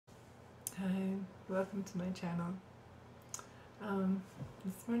welcome to my channel.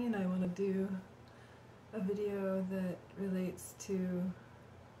 This morning I want to do a video that relates to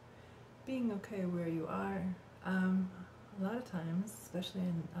being okay where you are. A lot of times, especially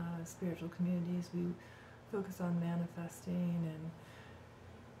in spiritual communities, we focus on manifesting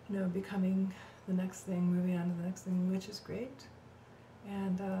and becoming the next thing, moving on to the next thing, which is great.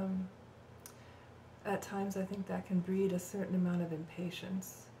 And at times I think that can breed a certain amount of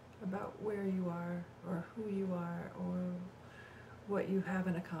impatience about where you are or who you are or what you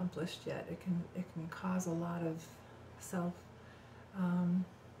haven't accomplished yet. It can cause a lot of self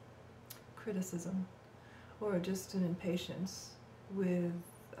criticism or just an impatience with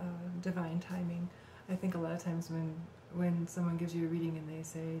divine timing. I think a lot of times when someone gives you a reading and they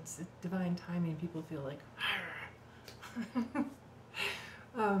say it's divine timing, people feel like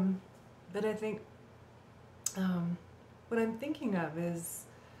but I think what I'm thinking of is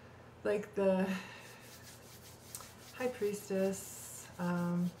like the high priestess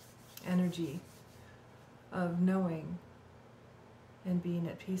energy of knowing and being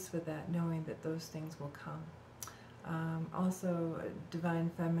at peace with that, knowing that those things will come. Also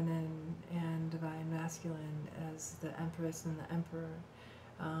divine feminine and divine masculine as the empress and the emperor,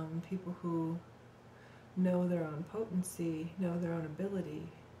 people who know their own potency, know their own ability,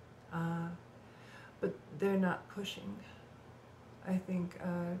 but they're not pushing. I think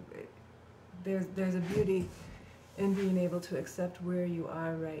there's a beauty in being able to accept where you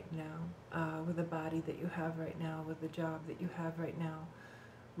are right now, with the body that you have right now, with the job that you have right now,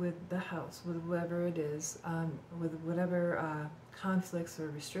 with the house, with whatever it is, with whatever conflicts or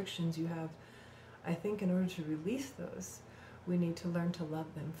restrictions you have. I think in order to release those, we need to learn to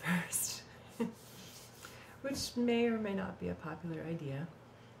love them first, which may or may not be a popular idea.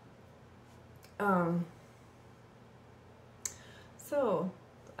 So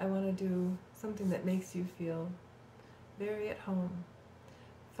I want to do something that makes you feel very at home,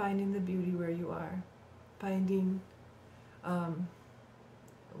 finding the beauty where you are, finding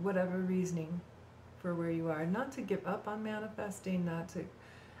whatever reasoning for where you are, not to give up on manifesting, not to,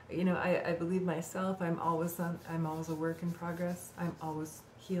 I believe myself, I'm always a work in progress, I'm always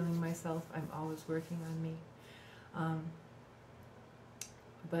healing myself, I'm always working on me,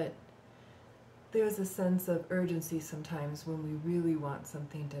 but there's a sense of urgency sometimes when we really want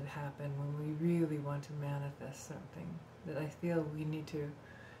something to happen, when we really want to manifest something, that I feel we need to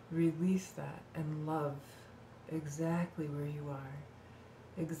release that and love exactly where you are,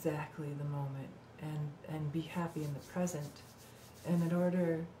 exactly the moment, and be happy in the present. And in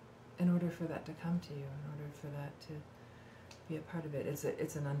order for that to come to you, in order for that to be a part of it,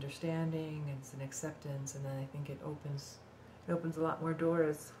 it's an understanding, it's an acceptance, and then I think it opens a lot more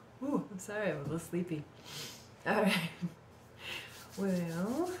doors. Ooh, I'm sorry, I'm a little sleepy. Alright.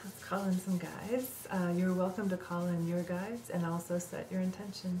 Well, let's call in some guides. You're welcome to call in your guides and also set your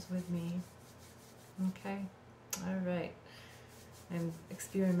intentions with me. Okay? Alright. I'm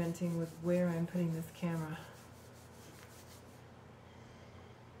experimenting with where I'm putting this camera.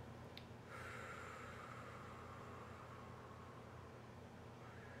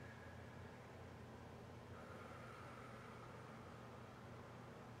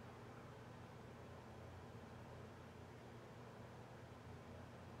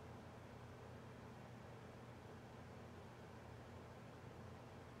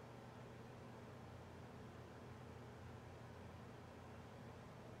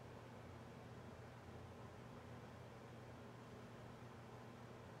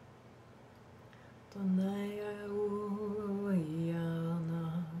 Tonaya uyana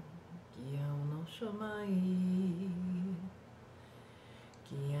kiano shomai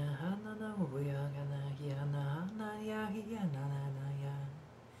kiana na uyagana kiana na ya kiana na ya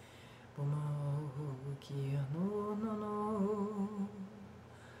pomo kiano no no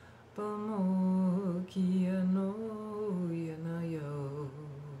pomo kiano yana yo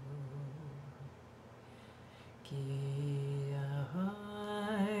kia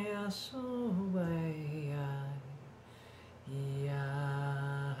so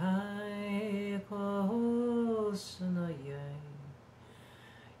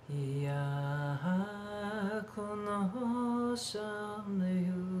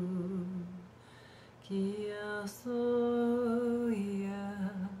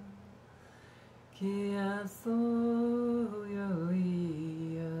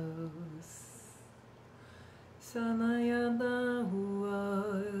Sanayana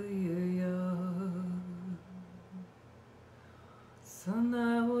huaya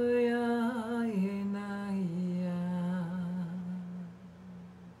Sanawaya inaya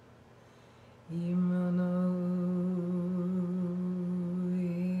Imano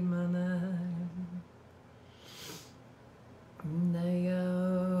imana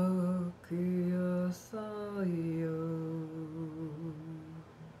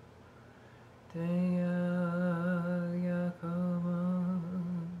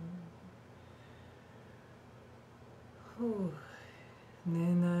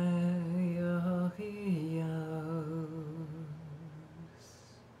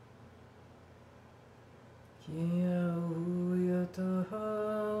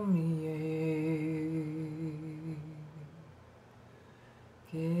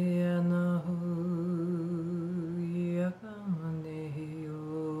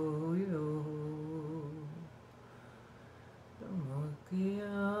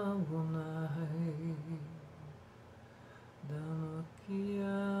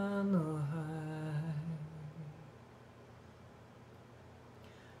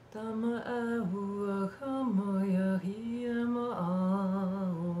Tama ahua kamoya hiama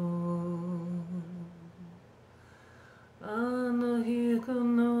ao Anahika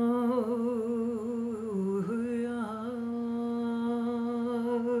no huya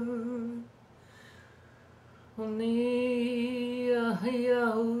Oni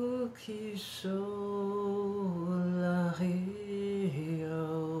ahia ukisho la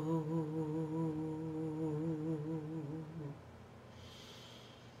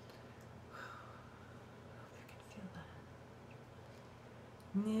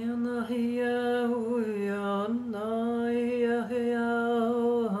Niana hia uia na ia hea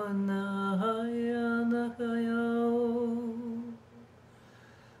o na haia na kaya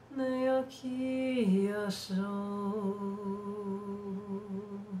Nea ki aso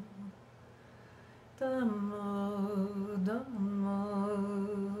Damo, damo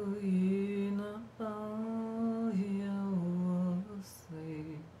ina paia o se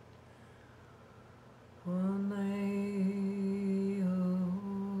Wanei o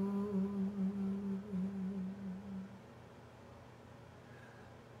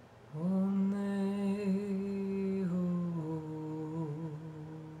Wanei o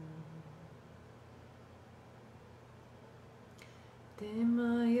Te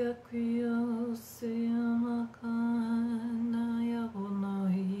mai a kuia o se amakana ia hono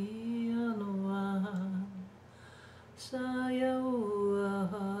hia noa Sa ia ua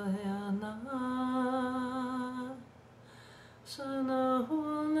haia na Sana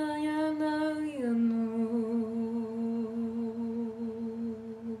hona ia na ia no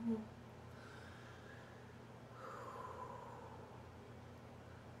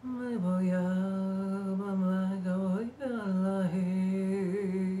Mai boia mai goia lahi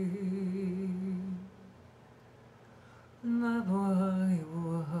Na boai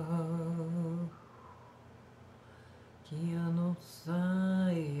ua Kia no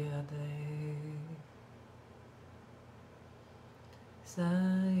saia dei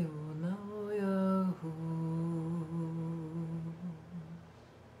Sai o na oia hu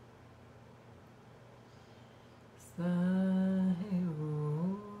Sai o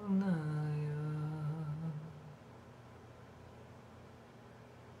na ia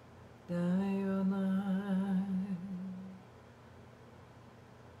Dai o nai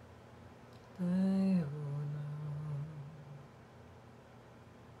Dai o na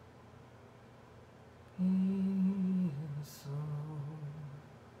Inso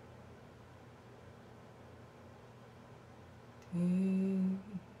Te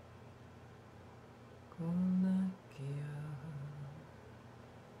konakia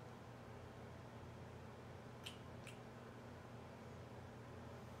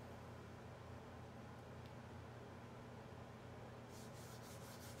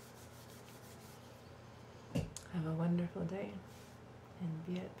Have a wonderful day and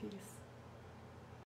be at peace.